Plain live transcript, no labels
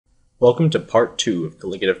Welcome to part 2 of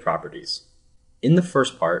colligative properties. In the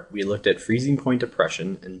first part, we looked at freezing point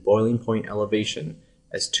depression and boiling point elevation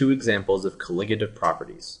as two examples of colligative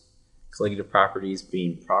properties. Colligative properties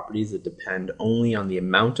being properties that depend only on the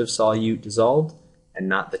amount of solute dissolved and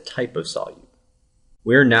not the type of solute.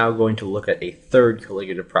 We're now going to look at a third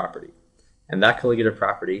colligative property, and that colligative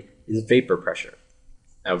property is vapor pressure.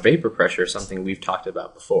 Now, vapor pressure is something we've talked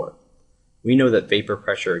about before. We know that vapor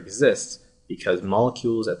pressure exists because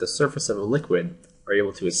molecules at the surface of a liquid are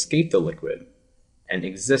able to escape the liquid and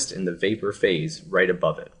exist in the vapor phase right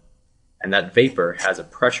above it. And that vapor has a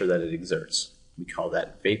pressure that it exerts. We call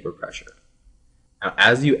that vapor pressure. Now,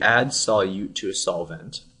 as you add solute to a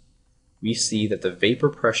solvent, we see that the vapor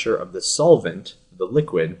pressure of the solvent, the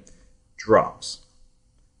liquid, drops.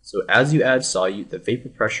 So as you add solute, the vapor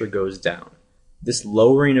pressure goes down. This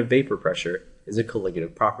lowering of vapor pressure is a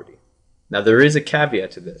colligative property. Now, there is a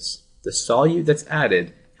caveat to this. The solute that's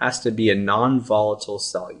added has to be a non-volatile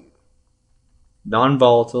solute.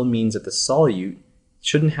 Non-volatile means that the solute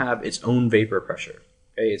shouldn't have its own vapor pressure.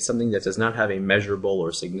 Okay? It's something that does not have a measurable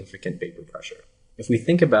or significant vapor pressure. If we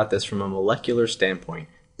think about this from a molecular standpoint,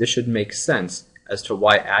 this should make sense as to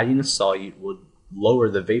why adding a solute would lower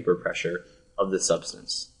the vapor pressure of the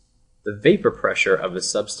substance. The vapor pressure of a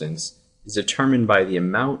substance is determined by the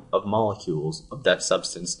amount of molecules of that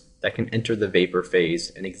substance that can enter the vapor phase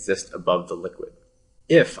and exist above the liquid.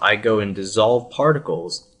 If I go and dissolve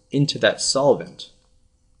particles into that solvent,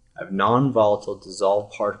 I have non-volatile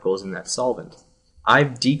dissolved particles in that solvent,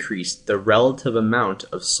 I've decreased the relative amount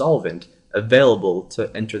of solvent available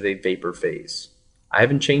to enter the vapor phase. I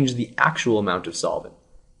haven't changed the actual amount of solvent,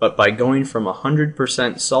 but by going from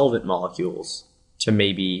 100% solvent molecules to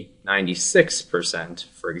maybe 96%,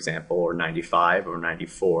 for example, or 95 or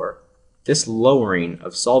 94, this lowering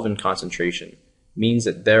of solvent concentration means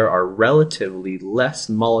that there are relatively less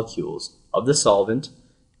molecules of the solvent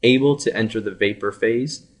able to enter the vapor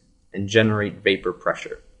phase and generate vapor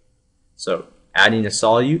pressure. So, adding a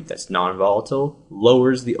solute that's non-volatile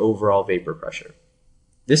lowers the overall vapor pressure.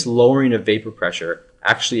 This lowering of vapor pressure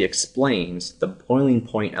actually explains the boiling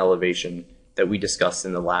point elevation that we discussed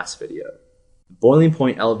in the last video. The boiling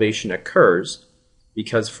point elevation occurs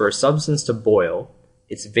because for a substance to boil,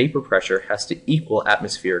 its vapor pressure has to equal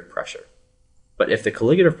atmospheric pressure. But if the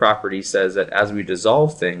colligative property says that as we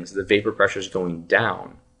dissolve things, the vapor pressure is going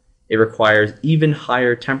down, it requires even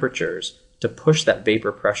higher temperatures to push that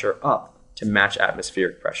vapor pressure up to match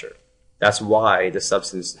atmospheric pressure. That's why the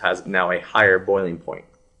substance has now a higher boiling point.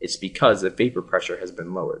 It's because the vapor pressure has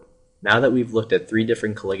been lowered. Now that we've looked at three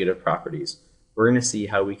different colligative properties, we're going to see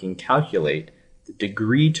how we can calculate the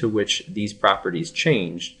degree to which these properties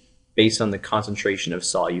change based on the concentration of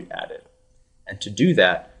solute added. And to do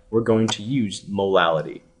that, we're going to use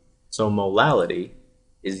molality. So molality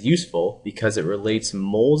is useful because it relates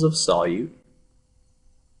moles of solute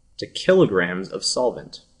to kilograms of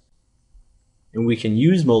solvent. And we can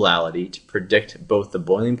use molality to predict both the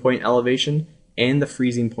boiling point elevation and the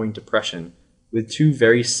freezing point depression with two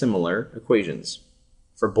very similar equations.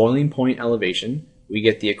 For boiling point elevation, we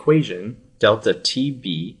get the equation delta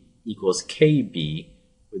TB equals KB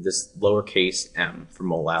with this lowercase m for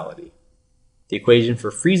molality. The equation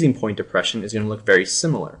for freezing point depression is going to look very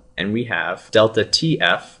similar, and we have delta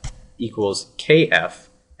TF equals KF,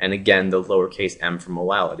 and again the lowercase m for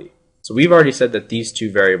molality. So we've already said that these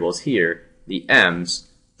two variables here, the m's,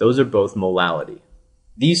 those are both molality.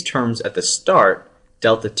 These terms at the start,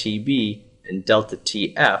 delta TB and delta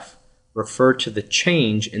TF, refer to the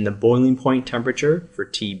change in the boiling point temperature for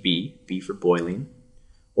TB, B for boiling,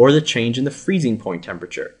 or the change in the freezing point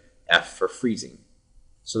temperature, F for freezing.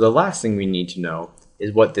 So the last thing we need to know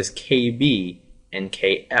is what this KB and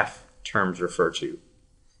KF terms refer to.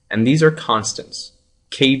 And these are constants.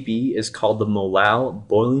 KB is called the molal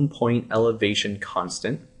boiling point elevation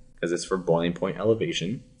constant, because it's for boiling point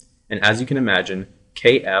elevation. And as you can imagine,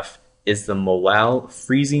 KF is the molal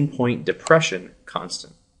freezing point depression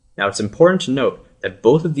constant. Now it's important to note that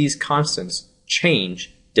both of these constants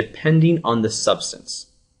change depending on the substance.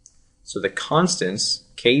 So the constants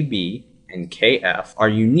KB and KF are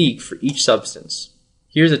unique for each substance.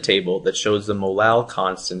 Here's a table that shows the molal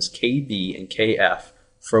constants KB and KF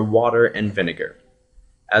for water and vinegar.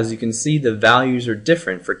 As you can see, the values are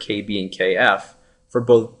different for KB and KF for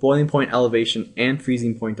both boiling point elevation and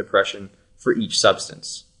freezing point depression for each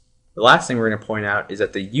substance. The last thing we're going to point out is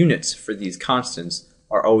that the units for these constants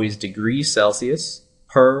are always degrees Celsius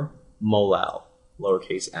per molal,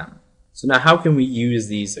 lowercase m. So now how can we use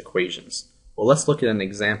these equations? Well, let's look at an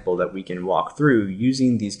example that we can walk through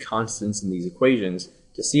using these constants in these equations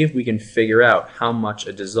to see if we can figure out how much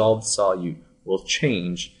a dissolved solute will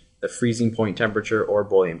change the freezing point temperature or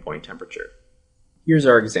boiling point temperature. Here's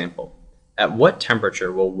our example. At what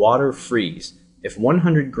temperature will water freeze if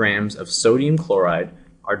 100 grams of sodium chloride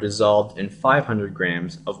are dissolved in 500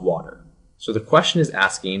 grams of water? So the question is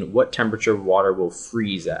asking what temperature water will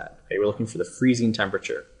freeze at. Okay, we're looking for the freezing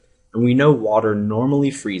temperature. And we know water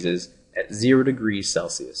normally freezes at 0 degrees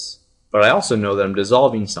Celsius. But I also know that I'm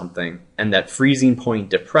dissolving something and that freezing point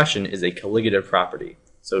depression is a colligative property.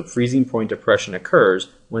 So freezing point depression occurs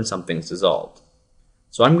when something's dissolved.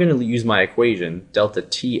 So I'm going to use my equation, delta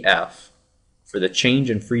Tf, for the change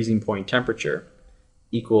in freezing point temperature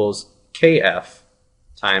equals Kf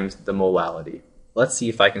times the molality. Let's see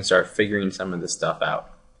if I can start figuring some of this stuff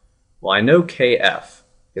out. Well, I know Kf,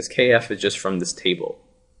 because Kf is just from this table.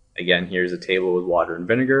 Again, here's a table with water and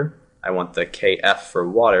vinegar. I want the Kf for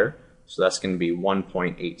water, so that's going to be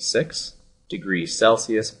 1.86 degrees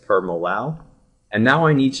Celsius per molal. And now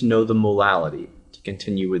I need to know the molality to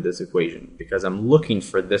continue with this equation, because I'm looking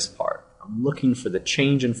for this part. I'm looking for the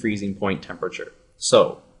change in freezing point temperature.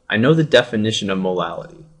 So, I know the definition of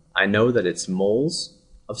molality. I know that it's moles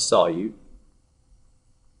of solute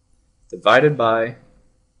divided by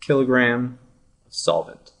kilogram of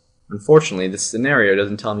solvent. Unfortunately, this scenario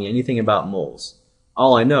doesn't tell me anything about moles.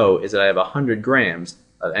 All I know is that I have 100 grams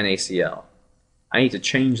of NaCl. I need to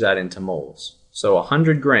change that into moles. So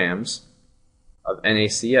 100 grams of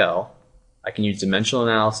NaCl, I can use dimensional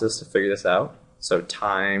analysis to figure this out. So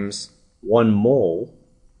times 1 mole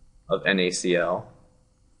of NaCl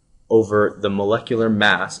over the molecular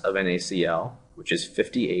mass of NaCl, which is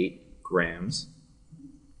 58 grams,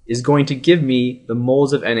 is going to give me the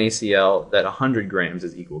moles of NaCl that 100 grams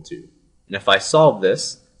is equal to. And if I solve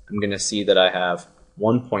this, I'm going to see that I have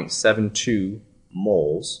 1.72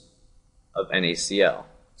 moles of NaCl.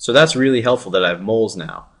 So that's really helpful that I have moles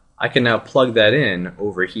now. I can now plug that in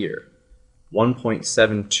over here.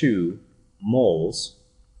 1.72 moles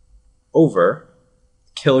over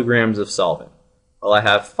kilograms of solvent. Well, I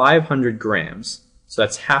have 500 grams, so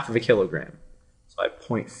that's half of a kilogram. So I have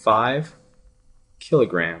 0.5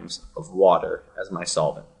 kilograms of water as my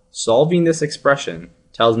solvent. Solving this expression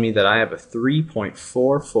tells me that I have a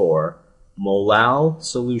 3.44 molal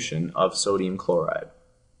solution of sodium chloride.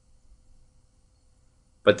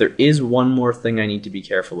 But there is one more thing I need to be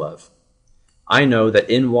careful of. I know that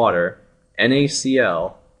in water,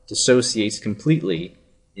 NaCl dissociates completely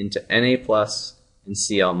into Na plus and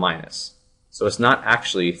Cl minus. So it's not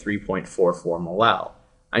actually 3.44 molal.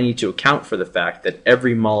 I need to account for the fact that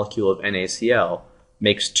every molecule of NaCl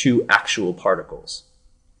makes 2 actual particles.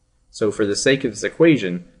 So for the sake of this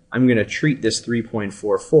equation, I'm going to treat this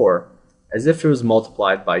 3.44 as if it was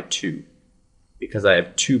multiplied by 2, because I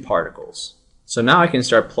have 2 particles. So now I can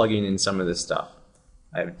start plugging in some of this stuff.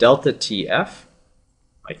 I have delta Tf,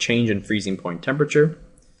 my change in freezing point temperature,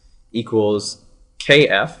 equals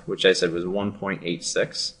Kf, which I said was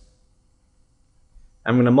 1.86.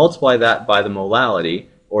 I'm going to multiply that by the molality,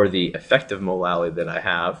 or the effective molality that I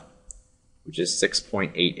have, which is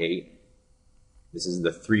 6.88. This is the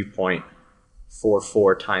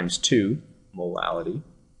 3.44 times 2 molality.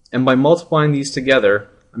 And by multiplying these together,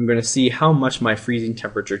 I'm going to see how much my freezing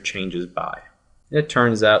temperature changes by. And it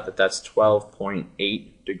turns out that that's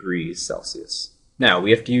 12.8 degrees Celsius. Now,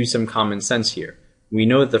 we have to use some common sense here. We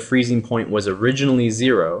know that the freezing point was originally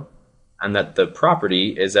 0, and that the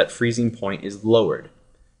property is that freezing point is lowered.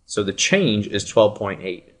 So the change is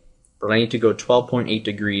 12.8, but I need to go 12.8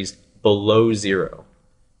 degrees below 0.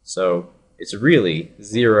 So it's really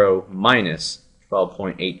 0 minus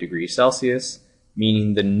 12.8 degrees Celsius,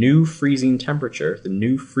 meaning the new freezing temperature, the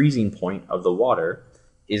new freezing point of the water,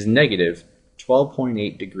 is negative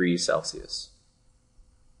 12.8 degrees Celsius.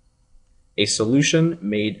 A solution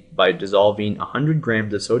made by dissolving 100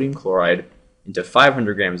 grams of sodium chloride into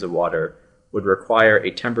 500 grams of water would require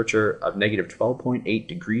a temperature of negative 12.8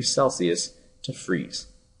 degrees Celsius to freeze.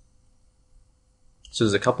 So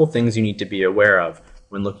there's a couple things you need to be aware of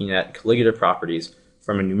when looking at colligative properties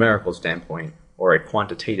from a numerical standpoint or a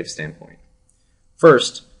quantitative standpoint.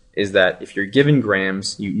 First is that if you're given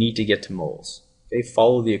grams, you need to get to moles. Okay,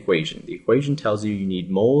 follow the equation. The equation tells you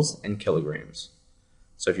need moles and kilograms.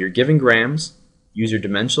 So if you're given grams, use your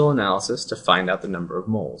dimensional analysis to find out the number of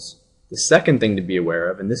moles. The second thing to be aware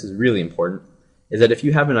of, and this is really important, is that if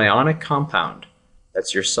you have an ionic compound,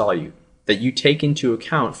 that's your solute, that you take into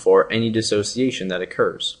account for any dissociation that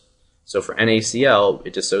occurs. So for NaCl,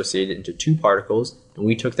 it dissociated into 2 particles, and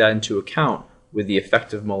we took that into account with the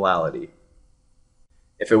effective molality.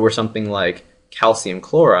 If it were something like calcium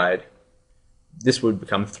chloride, this would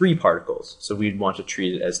become 3 particles, so we'd want to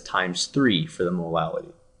treat it as times 3 for the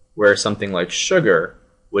molality. Whereas something like sugar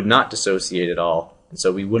would not dissociate at all, and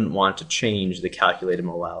so we wouldn't want to change the calculated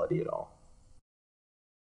molality at all.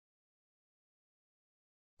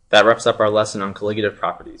 That wraps up our lesson on colligative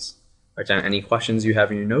properties. Write down any questions you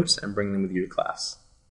have in your notes and bring them with you to class.